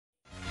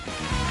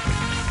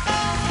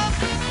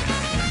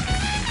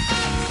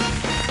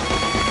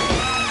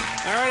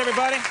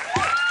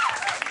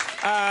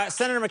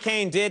Senator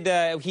McCain did,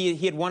 he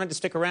had wanted to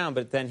stick around,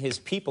 but then his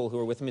people who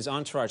were with him, his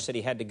entourage, said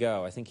he had to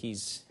go. I think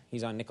he's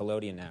on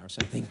Nickelodeon now or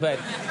something, but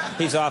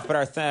he's off.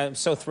 But I'm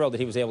so thrilled that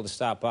he was able to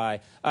stop by.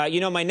 You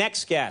know, my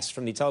next guest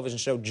from the television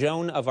show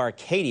Joan of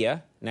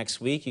Arcadia next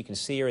week, you can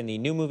see her in the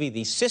new movie,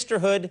 The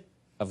Sisterhood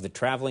of the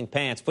Traveling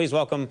Pants. Please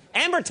welcome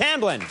Amber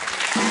Tamblyn.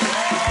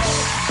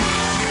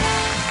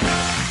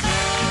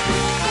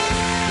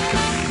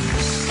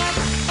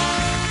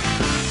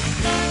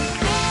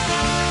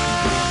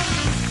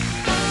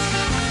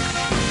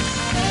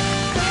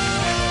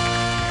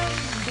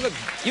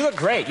 You look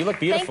great. You look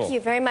beautiful. Thank you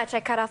very much. I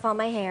cut off all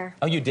my hair.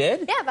 Oh, you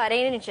did? Yeah, about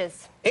 8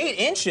 inches. 8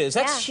 inches?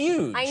 That's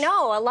huge. I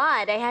know, a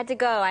lot. I had to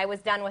go. I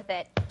was done with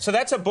it. So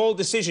that's a bold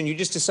decision. You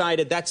just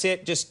decided, that's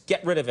it, just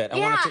get rid of it.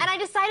 And I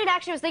decided,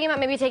 actually, I was thinking about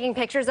maybe taking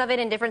pictures of it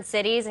in different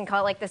cities and call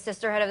it, like, the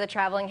Sisterhood of the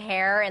Traveling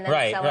Hair and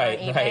then sell it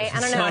on eBay. Right.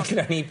 I don't know. Not good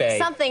on eBay.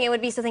 Something. It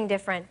would be something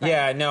different. But...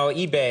 Yeah, no,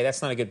 eBay,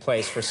 that's not a good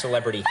place for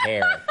celebrity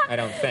hair, I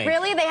don't think.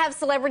 Really? They have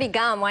celebrity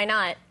gum. Why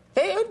not?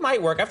 It might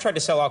work. I've tried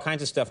to sell all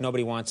kinds of stuff.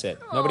 Nobody wants it.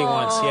 Nobody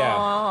wants, yeah.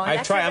 I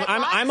try.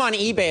 I'm on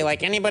eBay.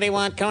 Like, anybody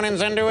want Conan's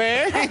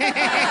underwear?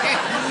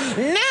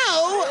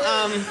 No.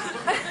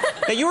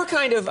 Now you were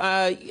kind of.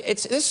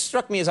 This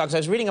struck me as odd because I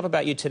was reading up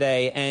about you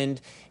today, and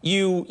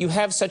you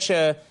have such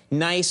a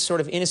nice,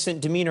 sort of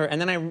innocent demeanor. And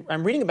then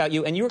I'm reading about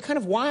you, and you were kind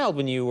of wild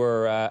when you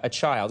were a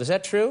child. Is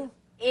that true?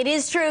 It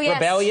is true, yes.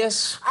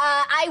 Rebellious?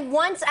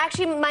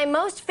 Actually, my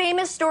most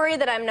famous story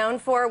that I'm known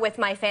for with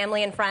my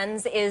family and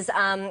friends is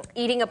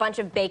eating a bunch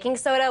of baking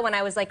soda when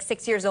I was like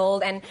 6 years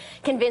old and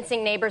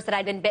convincing neighbors that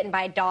I'd been bitten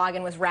by a dog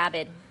and was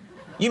rabid.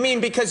 You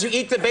mean because you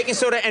eat the baking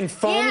soda and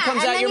foam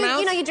comes out your mouth?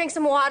 You know, you drink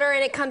some water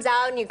and it comes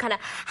out and you kind of...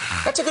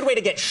 That's a good way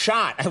to get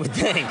shot, I would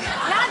think.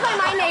 Not by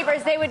my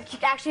neighbors. They would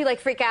actually, like,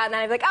 freak out and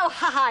I'd be like, oh,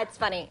 haha, it's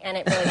funny. And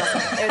it really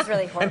wasn't. It was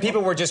really horrible. And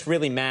people were just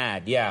really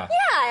mad, yeah.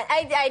 Yeah,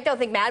 I don't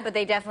think mad, but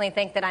they definitely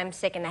think that I'm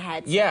sick in the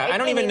head. So yeah, I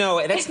don't even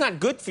know. That's not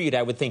good for you,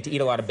 I would think, to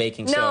eat a lot of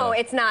baking soda. No,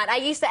 it's not. I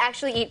used to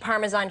actually eat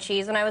Parmesan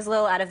cheese when I was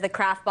little out of the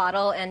Kraft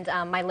bottle, and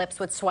my lips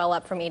would swell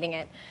up from eating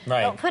it.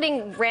 Right. So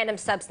putting random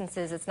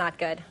substances, it's not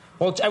good.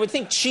 Well, I would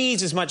think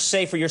cheese is much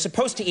safer. You're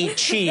supposed to eat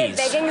cheese.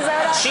 Baking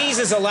soda? Cheese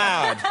is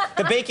allowed.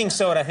 The baking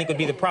soda, I think, would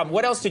be the problem.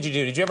 What else did you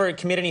do? Did you ever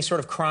commit any sort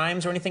of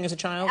crimes or anything as a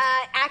child?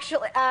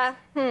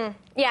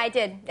 Yeah, I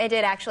did. I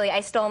did, actually.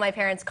 I stole my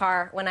parents'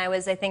 car when I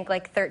was, I think,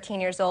 like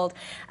 13 years old.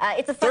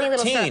 It's a funny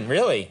little story. 13,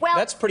 really? Well,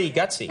 that's pretty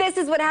gutsy. This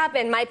is what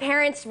happened. My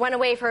parents went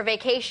away for a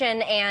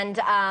vacation, and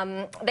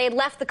they had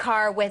left the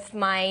car with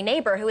my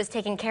neighbor who was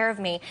taking care of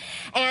me.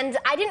 And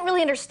I didn't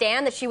really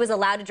understand that she was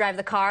allowed to drive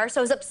the car, so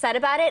I was upset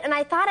about it, and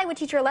I thought I would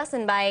teach her a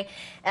lesson by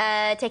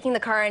taking the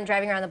car and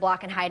driving around the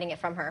block and hiding it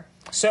from her.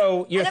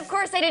 So you're... And, of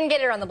course, I didn't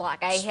get it on the block.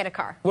 I hit a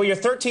car. Well, you're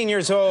 13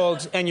 years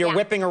old, and you're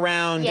whipping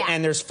around,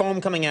 and there's foam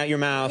coming out your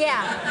mouth.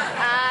 Yeah.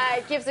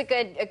 It gives a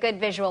good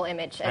visual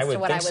image as to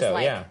what I was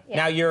like. Yeah.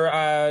 Now,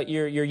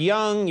 you're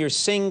young, you're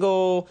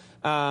single.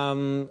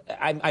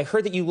 I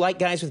heard that you like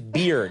guys with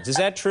beards. Is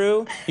that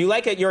true?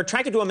 You're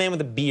attracted to a man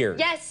with a beard.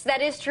 Yes,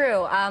 that is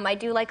true. I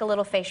do like a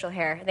little facial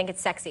hair. I think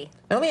it's sexy.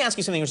 Now, let me ask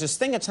you something. There's this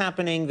thing that's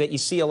happening that you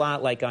see a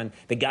lot, like on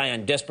the guy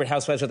on Desperate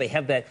Housewives, where they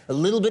have that a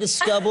little bit of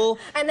stubble.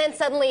 And then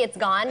suddenly it's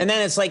gone. And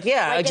then it's like,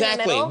 yeah, like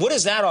exactly. What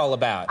is that all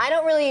about? I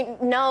don't really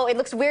know. It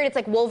looks weird. It's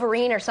like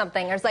Wolverine or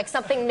something. There's like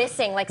something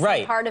missing, like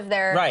some part of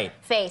their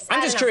face.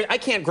 I'm just curious. I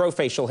can't grow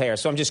facial hair,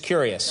 so I'm just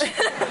curious.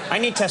 I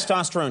need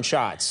testosterone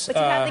shots. But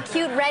you have the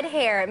cute red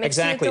hair. It makes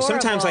you adorable.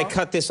 Sometimes I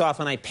cut this off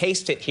and I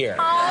paste it here.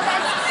 Oh,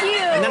 that's cute.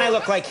 And then I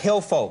look like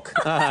hill folk.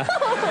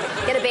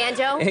 Get a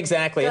banjo?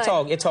 Exactly.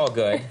 Good. It's all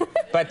good.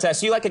 But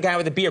so you like a guy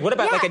with a beard. What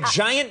about like a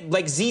giant,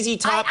 like ZZ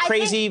Top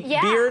crazy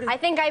beard? I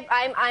think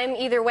I'm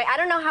either way. I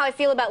don't know how I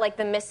feel about like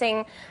the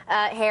missing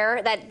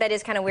hair. That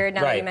is kind of weird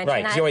now that you mention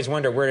that. Right. You always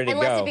wonder where did it go.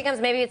 Unless it becomes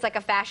maybe it's like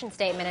a fashion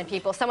statement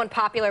and someone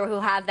popular who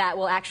have that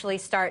will actually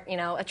start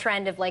a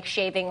trend of like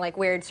shaving like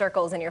weird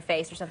circles in your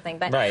face or something.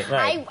 But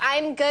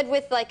I'm good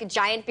with like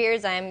giant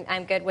beards.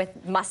 I'm good with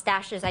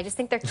mustaches. I just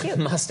think they're cute.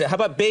 How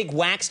about big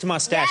waxed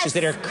mustaches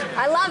that are?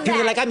 I love that.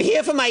 People are like, I'm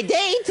here for my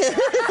date.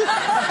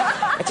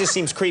 That just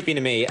seems creepy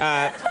to me.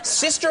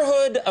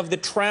 Sisterhood of the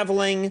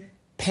Traveling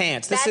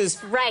Pants.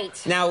 That's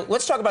right. Now,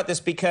 let's talk about this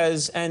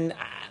because, and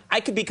I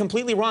could be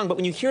completely wrong, but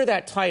when you hear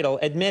that title,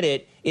 admit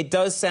it, it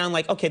does sound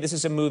like, okay, this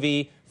is a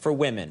movie for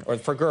women or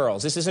for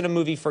girls. This isn't a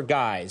movie for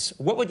guys.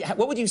 What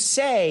would you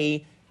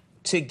say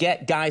to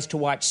get guys to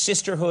watch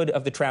Sisterhood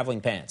of the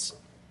Traveling Pants?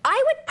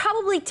 I would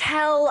probably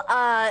tell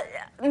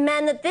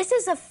men that this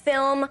is a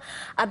film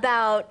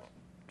about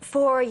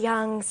 4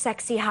 young,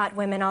 sexy, hot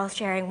women all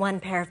sharing one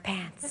pair of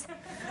pants.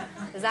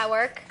 Does that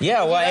work?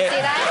 Yeah, well, see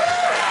that?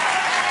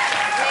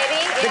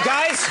 Maybe? The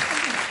guys...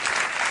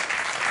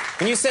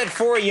 When you said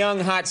 4 young,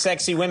 hot,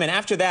 sexy women,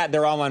 after that,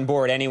 they're all on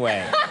board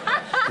anyway.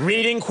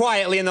 Reading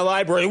quietly in the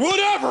library.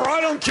 Whatever, I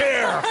don't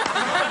care.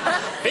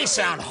 They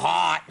sound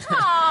hot.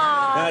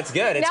 No, it's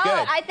good, it's good.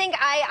 No, I think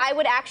I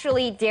would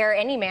actually dare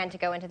any man to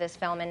go into this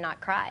film and not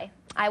cry.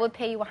 I would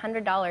pay you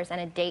 $100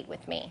 and a date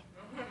with me,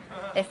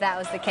 if that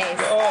was the case.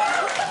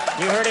 Oh,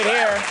 you heard it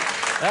here.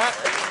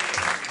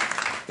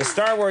 The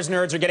Star Wars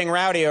nerds are getting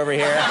rowdy over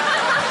here.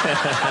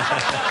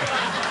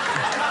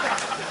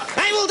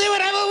 I will do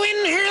it. I will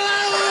win.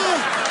 Hello.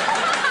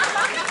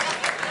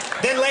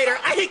 Then later,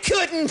 I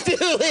couldn't do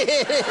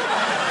it.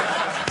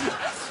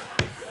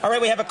 All right,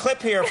 we have a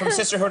clip here from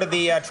Sisterhood of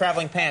the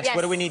Traveling Pants. Yes.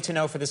 What do we need to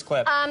know for this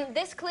clip?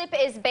 This clip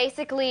is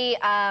basically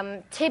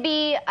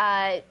Tibby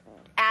at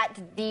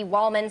the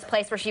Wallman's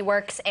place where she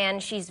works,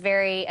 and she's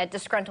a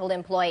disgruntled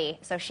employee.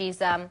 So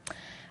she's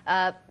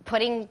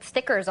putting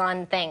stickers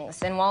on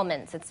things in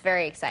Wallman's. It's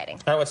very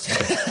exciting. All right,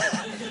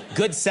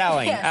 good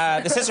selling.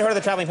 Yes. The Sisterhood of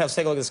the Traveling Pants.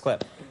 Take a look at this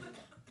clip.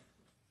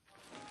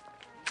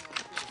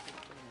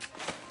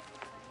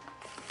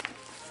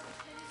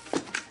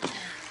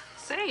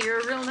 Say, you're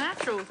a real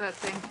natural with that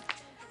thing.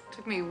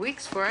 Took me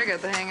weeks before I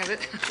got the hang of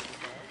it.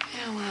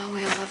 Yeah, well,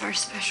 we all have our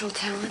special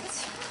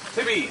talents.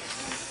 Tibby,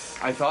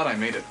 I thought I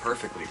made it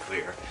perfectly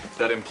clear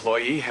that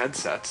employee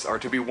headsets are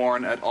to be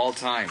worn at all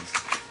times.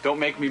 Don't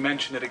make me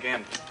mention it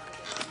again.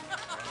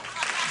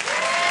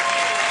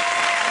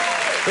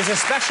 There's a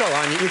special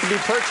on you. You can be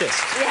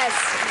purchased. Yes.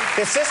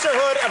 The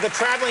Sisterhood of the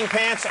Traveling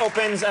Pants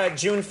opens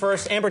June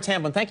 1st. Amber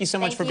Tamblyn, thank you so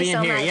much for being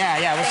here. Much.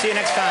 Yeah, we'll see you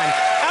next time.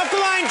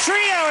 Alkaline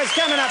Trio is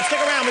coming up. Stick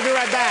around. We'll be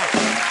right back.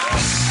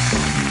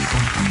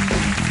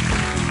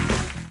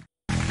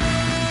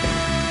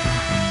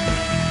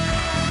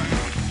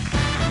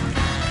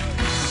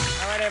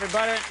 All right,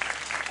 everybody.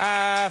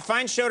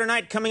 Fine show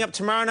tonight. Coming up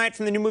tomorrow night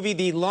from the new movie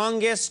The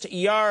Longest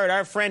Yard.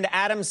 Our friend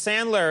Adam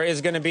Sandler is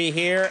going to be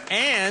here,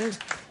 and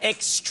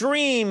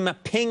extreme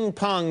ping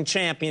pong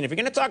champion. If you're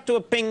going to talk to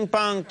a ping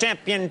pong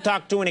champion,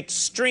 talk to an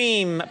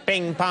extreme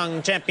ping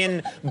pong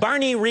champion.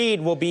 Barney Reed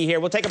will be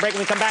here. We'll take a break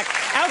when we come back.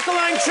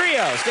 Alkaline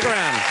Trio. Stick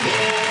around.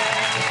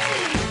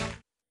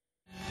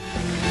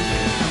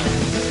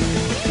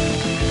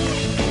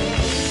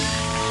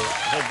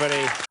 Hey,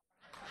 buddy.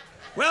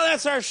 Well,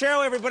 that's our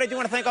show, everybody. I do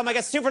want to thank all my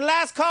guests, too, for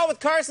Last Call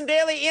with Carson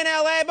Daly in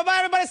L.A. Bye-bye,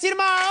 everybody. See you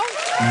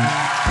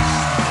tomorrow.